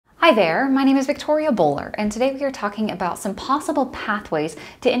Hi there, my name is Victoria Bowler, and today we are talking about some possible pathways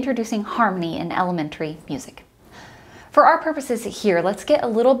to introducing harmony in elementary music. For our purposes here, let's get a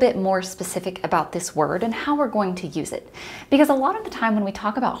little bit more specific about this word and how we're going to use it. Because a lot of the time when we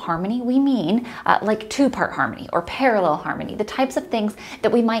talk about harmony, we mean like two-part harmony or parallel harmony, the types of things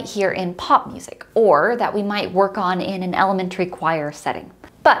that we might hear in pop music or that we might work on in an elementary choir setting.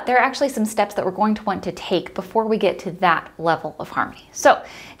 But there are actually some steps that we're going to want to take before we get to that level of harmony. So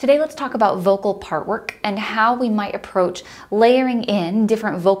today let's talk about vocal part work and how we might approach layering in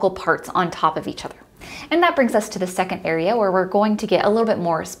different vocal parts on top of each other. And that brings us to the second area where we're going to get a little bit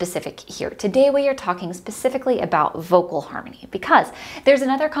more specific here. Today we are talking specifically about vocal harmony because there's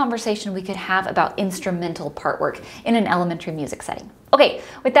another conversation we could have about instrumental part work in an elementary music setting. Okay,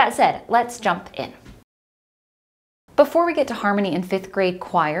 with that said, let's jump in. Before we get to harmony in 5th grade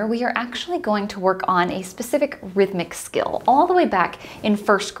choir, we are actually going to work on a specific rhythmic skill all the way back in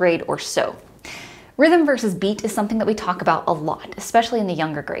 1st grade or so. Rhythm versus beat is something that we talk about a lot, especially in the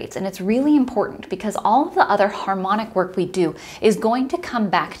younger grades, and it's really important because all of the other harmonic work we do is going to come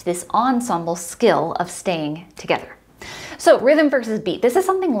back to this ensemble skill of staying together. So rhythm versus beat, this is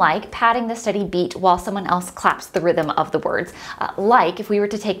something like padding the steady beat while someone else claps the rhythm of the words. Like if we were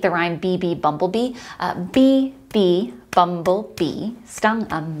to take the rhyme bee bee bumblebee, bee bee bumblebee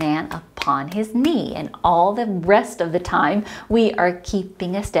stung a man upon his knee, and all the rest of the time we are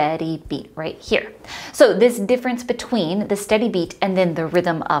keeping a steady beat right here. So this difference between the steady beat and then the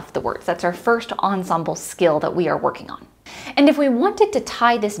rhythm of the words, that's our first ensemble skill that we are working on. And if we wanted to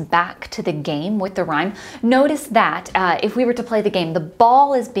tie this back to the game with the rhyme, notice that if we were to play the game, the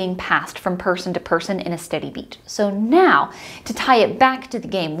ball is being passed from person to person in a steady beat. So now, to tie it back to the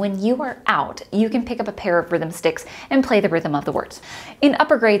game, when you are out, you can pick up a pair of rhythm sticks and play the rhythm of the words. In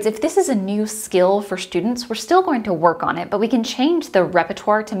upper grades, if this is a new skill for students, we're still going to work on it, but we can change the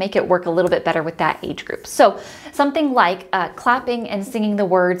repertoire to make it work a little bit better with that age group. So something like clapping and singing the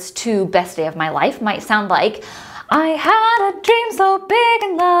words to Best Day of My Life might sound like, I had a dream so big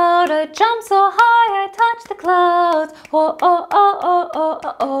and loud, I jumped so high, I touched the clouds, oh, oh, oh, oh, oh,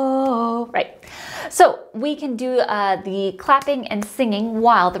 oh, oh. Right. So we can do the clapping and singing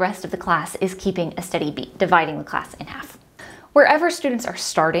while the rest of the class is keeping a steady beat, dividing the class in half. Wherever students are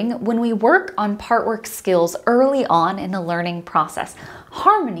starting, when we work on part work skills early on in the learning process,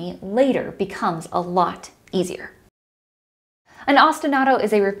 harmony later becomes a lot easier. An ostinato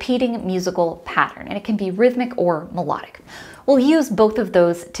is a repeating musical pattern, and it can be rhythmic or melodic. We'll use both of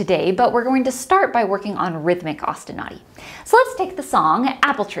those today, but we're going to start by working on rhythmic ostinati. So let's take the song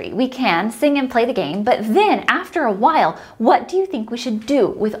Apple Tree. We can sing and play the game, but then after a while, what do you think we should do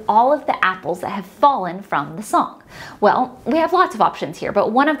with all of the apples that have fallen from the song? Well, we have lots of options here,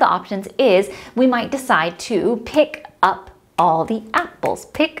 but one of the options is we might decide to pick up all the apples.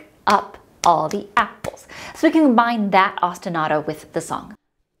 Pick up all the apples. So we can combine that ostinato with the song.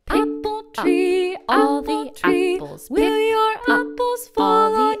 Apple tree, all the apples. Will your apples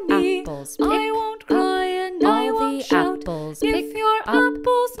fall on me? I won't cry and I won't shout if your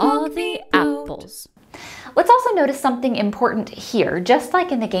apples all the apples. Let's also notice something important here. Just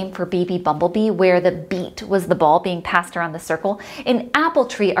like in the game for Bee Bee Bumblebee, where the beat was the ball being passed around the circle, in Apple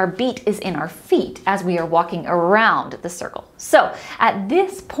Tree, our beat is in our feet as we are walking around the circle. So at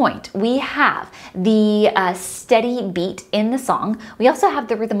this point, we have the steady beat in the song. We also have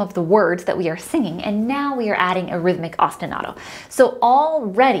the rhythm of the words that we are singing, and now we are adding a rhythmic ostinato. So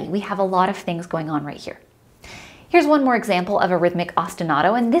already we have a lot of things going on right here. Here's one more example of a rhythmic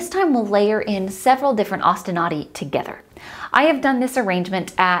ostinato, and this time we'll layer in several different ostinati together. I have done this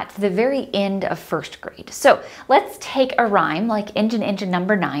arrangement at the very end of 1st grade. So let's take a rhyme like Engine Engine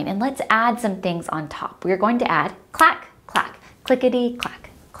number 9 and let's add some things on top. We are going to add clack, clack, clickety, clack,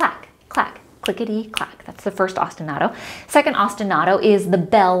 clack, clack, clickety, clack. That's the first ostinato. Second ostinato is the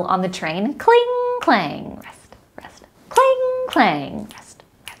bell on the train. Cling, clang, rest, rest, cling, clang, rest.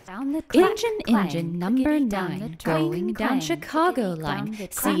 Engine number 9, going down Chicago line.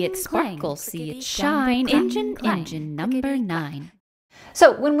 See it sparkle, see it shine. Engine number 9.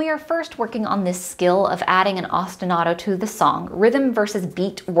 So when we are first working on this skill of adding an ostinato to the song, rhythm versus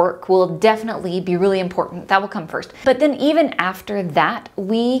beat work will definitely be really important. That will come first. But then even after that,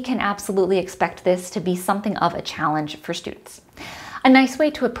 we can absolutely expect this to be something of a challenge for students. A nice way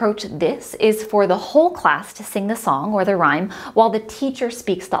to approach this is for the whole class to sing the song or the rhyme while the teacher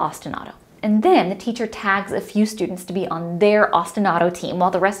speaks the ostinato. And then the teacher tags a few students to be on their ostinato team while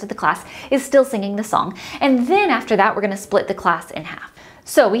the rest of the class is still singing the song. And then after that, we're going to split the class in half.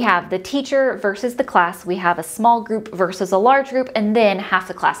 So we have the teacher versus the class, we have a small group versus a large group, and then half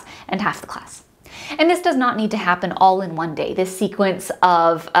the class and half the class. And this does not need to happen all in one day, this sequence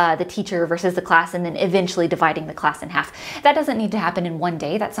of the teacher versus the class and then eventually dividing the class in half. That doesn't need to happen in one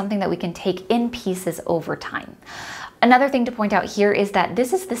day. That's something that we can take in pieces over time. Another thing to point out here is that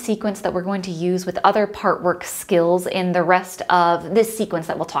this is the sequence that we're going to use with other part work skills in the rest of this sequence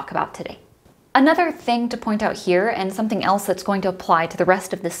that we'll talk about today. Another thing to point out here, and something else that's going to apply to the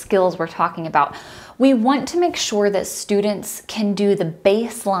rest of the skills we're talking about, we want to make sure that students can do the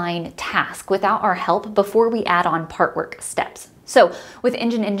baseline task without our help before we add on part work steps. So with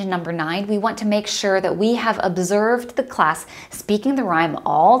engine number 9, we want to make sure that we have observed the class speaking the rhyme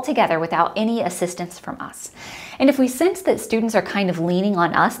all together without any assistance from us. And if we sense that students are kind of leaning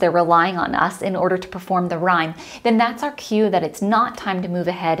on us, they're relying on us in order to perform the rhyme, then that's our cue that it's not time to move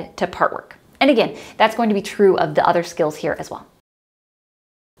ahead to part work. And again, that's going to be true of the other skills here as well.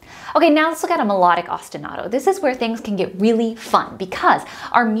 Okay, now let's look at a melodic ostinato. This is where things can get really fun because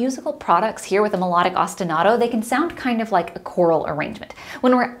our musical products here with a melodic ostinato, they can sound kind of like a choral arrangement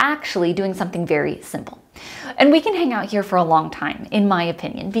when we're actually doing something very simple. And we can hang out here for a long time, in my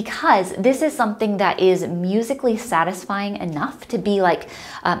opinion, because this is something that is musically satisfying enough to be like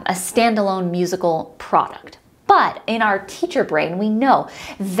a standalone musical product. But in our teacher brain, we know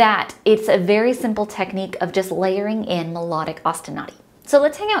that it's a very simple technique of just layering in melodic ostinati. So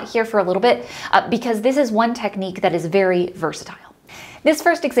let's hang out here for a little bit because this is one technique that is very versatile. This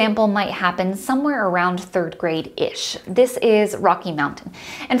first example might happen somewhere around 3rd grade-ish. This is Rocky Mountain.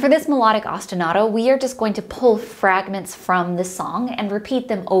 And for this melodic ostinato, we are just going to pull fragments from the song and repeat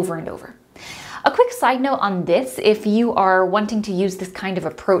them over and over. A quick side note on this, if you are wanting to use this kind of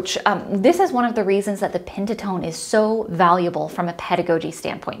approach, this is one of the reasons that the pentatone is so valuable from a pedagogy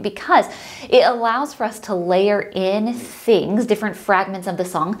standpoint, because it allows for us to layer in things, different fragments of the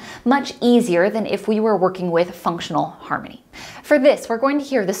song, much easier than if we were working with functional harmony. For this, we're going to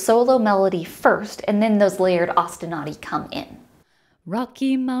hear the solo melody first, and then those layered ostinati come in.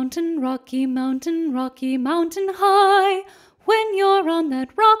 Rocky Mountain, Rocky Mountain, Rocky Mountain high. When you're on that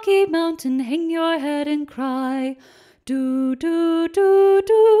rocky mountain, hang your head and cry. Do, do, do,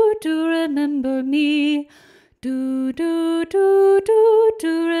 do, do, remember me. Do, do, do, do,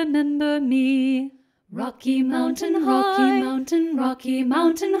 do, remember me. Rocky Mountain high, Rocky Mountain, Rocky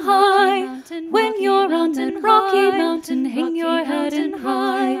Mountain high. When you're on that rocky mountain, hang your head and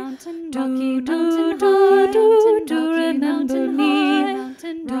cry. Do, do, do, do, do, remember me.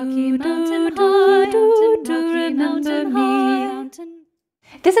 Do, do, do, do, remember me.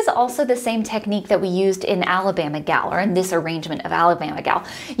 This is also the same technique that we used in Alabama Gal, or in this arrangement of Alabama Gal.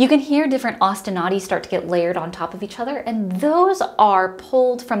 You can hear different ostinati start to get layered on top of each other, and those are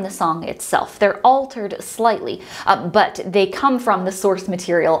pulled from the song itself. They're altered slightly, but they come from the source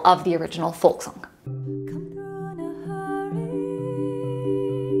material of the original folk song.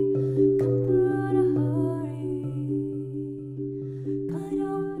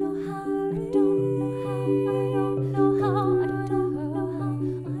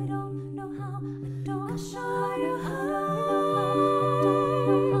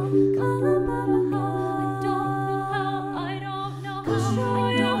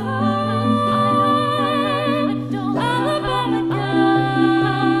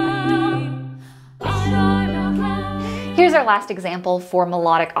 Here's our last example for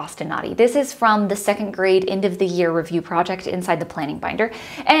melodic ostinati. This is from the 2nd grade end of the year review project inside the planning binder.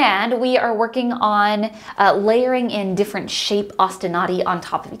 And we are working on layering in different shape ostinati on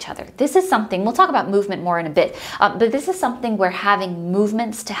top of each other. This is something, we'll talk about movement more in a bit, but this is something where having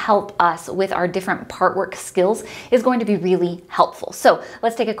movements to help us with our different part work skills is going to be really helpful. So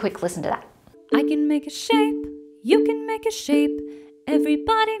let's take a quick listen to that. I can make a shape, you can make a shape.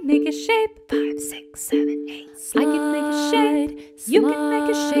 Everybody make a shape. 5, 6, 7, 8. Slide. I can make a shape. Slide. You can make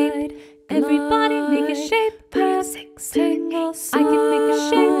a shape. Everybody make a shape. 5, 6, 7, 8. I can make a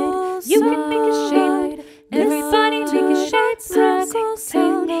shape. You can make a shape. Everybody make a shape. 5, 6,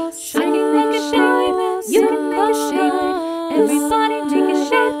 7, 8. I can make a shape. You can make a shape. Everybody make a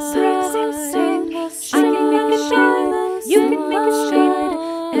shape. 5, 6, 7, 8. I can make a shape. You can make a shape.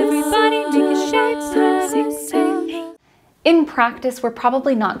 Everybody make a shape. 5, 6, 7, 8. In practice, we're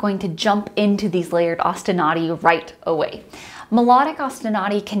probably not going to jump into these layered ostinati right away. Melodic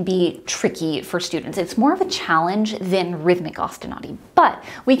ostinati can be tricky for students. It's more of a challenge than rhythmic ostinati, but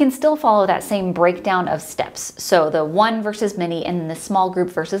we can still follow that same breakdown of steps. So the one versus many, and then the small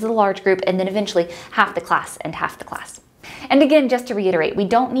group versus the large group, and then eventually half the class and half the class. And again, just to reiterate, we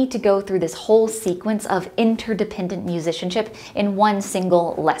don't need to go through this whole sequence of interdependent musicianship in one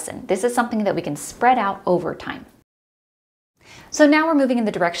single lesson. This is something that we can spread out over time. So now we're moving in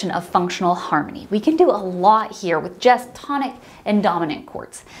the direction of functional harmony. We can do a lot here with just tonic and dominant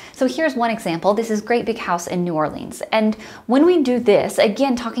chords. So here's one example. This is Great Big House in New Orleans. And when we do this,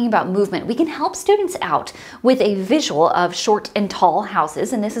 again, talking about movement, we can help students out with a visual of short and tall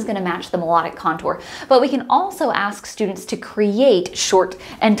houses, and this is going to match the melodic contour. But we can also ask students to create short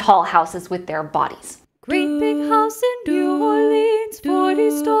and tall houses with their bodies. Great big house in New Orleans, 40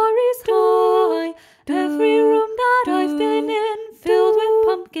 stories high. Every room that I've been in filled with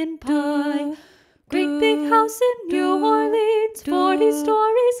pumpkin pie. Great big house in New Orleans, 40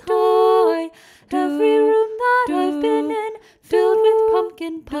 stories high. Every room that I've been in filled with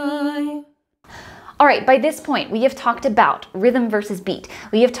pumpkin pie. All right, by this point, we have talked about rhythm versus beat.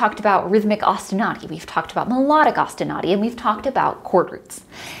 We have talked about rhythmic ostinati. We've talked about melodic ostinati, and we've talked about chord roots.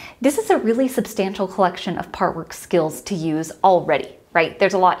 This is a really substantial collection of part work skills to use already, right?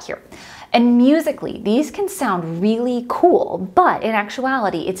 There's a lot here. And musically, these can sound really cool, but in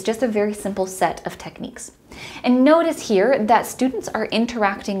actuality, it's just a very simple set of techniques. And notice here that students are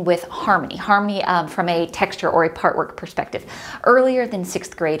interacting with harmony from a texture or a part work perspective, earlier than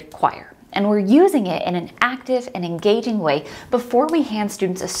 6th grade choir. And we're using it in an active and engaging way before we hand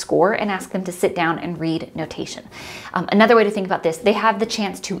students a score and ask them to sit down and read notation. Another way to think about this, they have the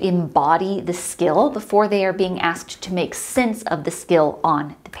chance to embody the skill before they are being asked to make sense of the skill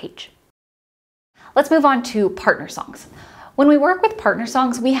on the page. Let's move on to partner songs. When we work with partner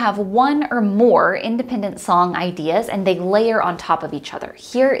songs, we have one or more independent song ideas and they layer on top of each other.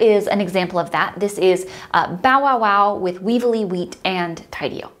 Here is an example of that. This is Bow Wow Wow with Weevily Wheat and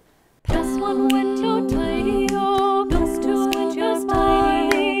Tidy-O. Plus one window tidy-o, plus two windows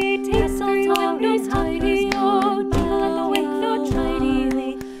tidy, take some windows tidy-o, the window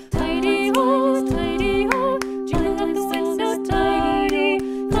tidy, tidy-o, tidy-o, jingle at the window tidy,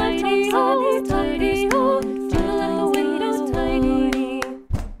 tidy-o, tidy-o, jingle at the window tidy.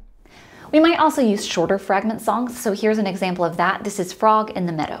 We might also use shorter fragment songs, so here's an example of that. This is Frog in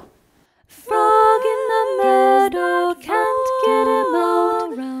the Meadow. Frog in the meadow, can't get him out.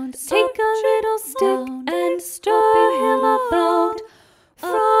 Take a little stick and stir him about.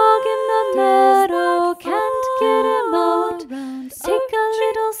 Frog in the meadow, can't get him out. Take a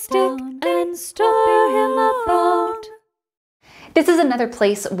little stick and stir him about. This is another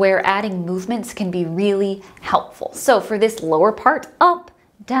place where adding movements can be really helpful. So for this lower part, up,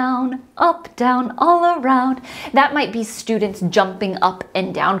 down, all around. That might be students jumping up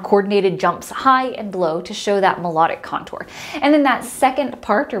and down, coordinated jumps high and low to show that melodic contour. And then that second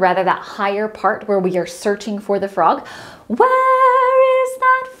part, or rather that higher part where we are searching for the frog, where is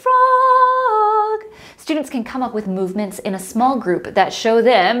that frog? Students can come up with movements in a small group that show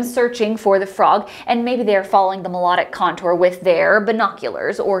them searching for the frog, and maybe they're following the melodic contour with their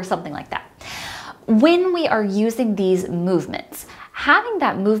binoculars or something like that. When we are using these movements, having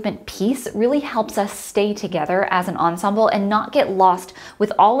that movement piece really helps us stay together as an ensemble and not get lost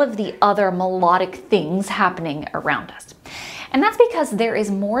with all of the other melodic things happening around us. And that's because there is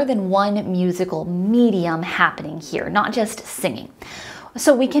more than one musical medium happening here, not just singing.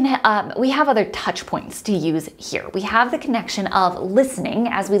 So we have other touch points to use here. We have the connection of listening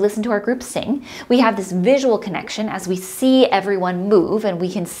as we listen to our group sing. We have this visual connection as we see everyone move and we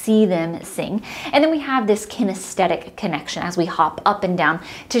can see them sing. And then we have this kinesthetic connection as we hop up and down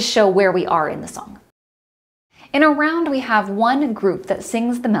to show where we are in the song. In a round, we have one group that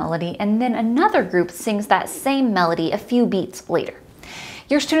sings the melody and then another group sings that same melody a few beats later.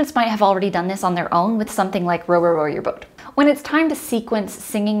 Your students might have already done this on their own with something like Row, Row, Row Your Boat. When it's time to sequence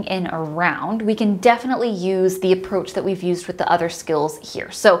singing in a round, we can definitely use the approach that we've used with the other skills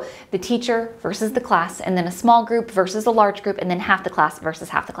here. So the teacher versus the class, and then a small group versus a large group, and then half the class versus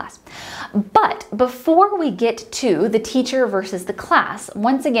half the class. But before we get to the teacher versus the class,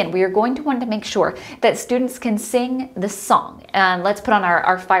 once again, we are going to want to make sure that students can sing the song. And let's put on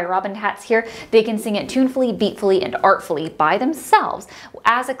our Fire Robin hats here. They can sing it tunefully, beatfully, and artfully by themselves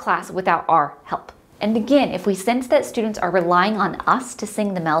as a class without our help. And again, if we sense that students are relying on us to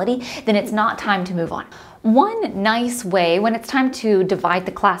sing the melody, then it's not time to move on. One nice way, when it's time to divide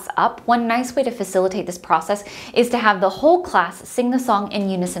the class up, one nice way to facilitate this process is to have the whole class sing the song in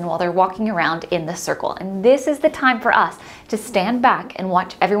unison while they're walking around in the circle. And this is the time for us to stand back and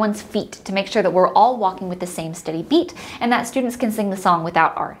watch everyone's feet to make sure that we're all walking with the same steady beat and that students can sing the song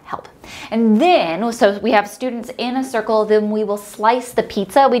without our help. And then, so we have students in a circle, then we will slice the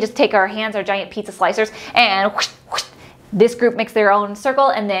pizza. We just take our hands, our giant pizza slicers, and whoosh, whoosh, this group makes their own circle,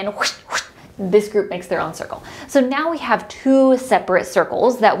 and then whoosh, whoosh, this group makes their own circle. So now we have two separate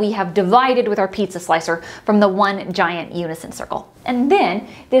circles that we have divided with our pizza slicer from the one giant unison circle. And then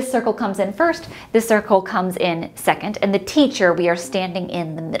this circle comes in first, this circle comes in second, and the teacher, we are standing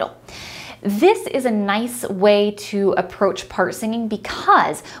in the middle. This is a nice way to approach part singing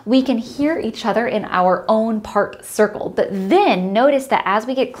because we can hear each other in our own part circle. But then notice that as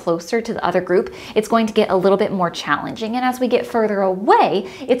we get closer to the other group, it's going to get a little bit more challenging. And as we get further away,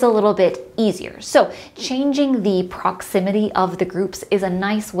 it's a little bit easier. So changing the proximity of the groups is a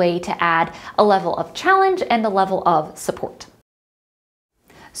nice way to add a level of challenge and a level of support.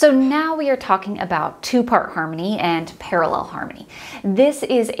 So now we are talking about two-part harmony and parallel harmony. This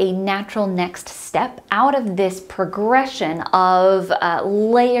is a natural next step out of this progression of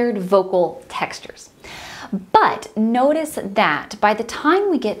layered vocal textures. But notice that by the time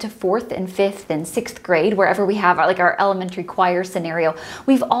we get to 4th and 5th and 6th grade, wherever we have our elementary choir scenario,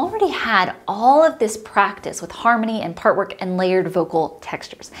 we've already had all of this practice with harmony and part work and layered vocal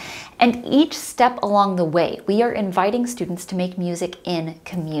textures. And each step along the way, we are inviting students to make music in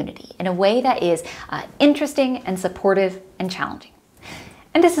community in a way that is interesting and supportive and challenging.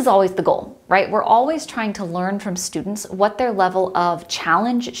 And this is always the goal, right? We're always trying to learn from students what their level of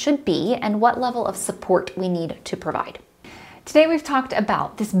challenge should be and what level of support we need to provide. Today we've talked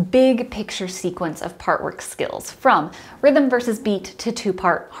about this big picture sequence of part work skills, from rhythm versus beat to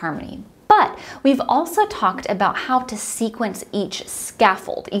two-part harmony. But we've also talked about how to sequence each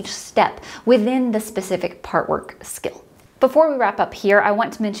scaffold, each step within the specific part work skill. Before we wrap up here, I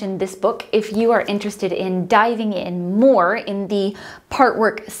want to mention this book if you are interested in diving in more in the part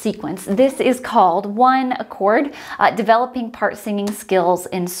work sequence. This is called One Accord, Developing Part Singing Skills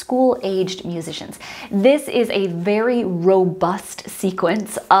in School-Aged Musicians. This is a very robust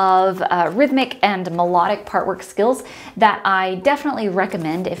sequence of rhythmic and melodic part work skills that I definitely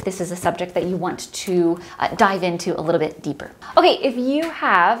recommend if this is a subject that you want to dive into a little bit deeper. Okay, if you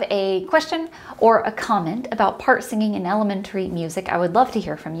have a question or a comment about part singing in elementary music, I would love to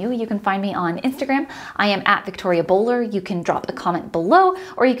hear from you. You can find me on Instagram. I am at Victoria Bowler. You can drop a comment below,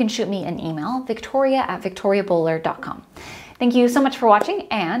 or you can shoot me an email, victoria@victoriabowler.com. Thank you so much for watching,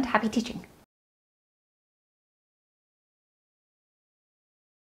 and happy teaching.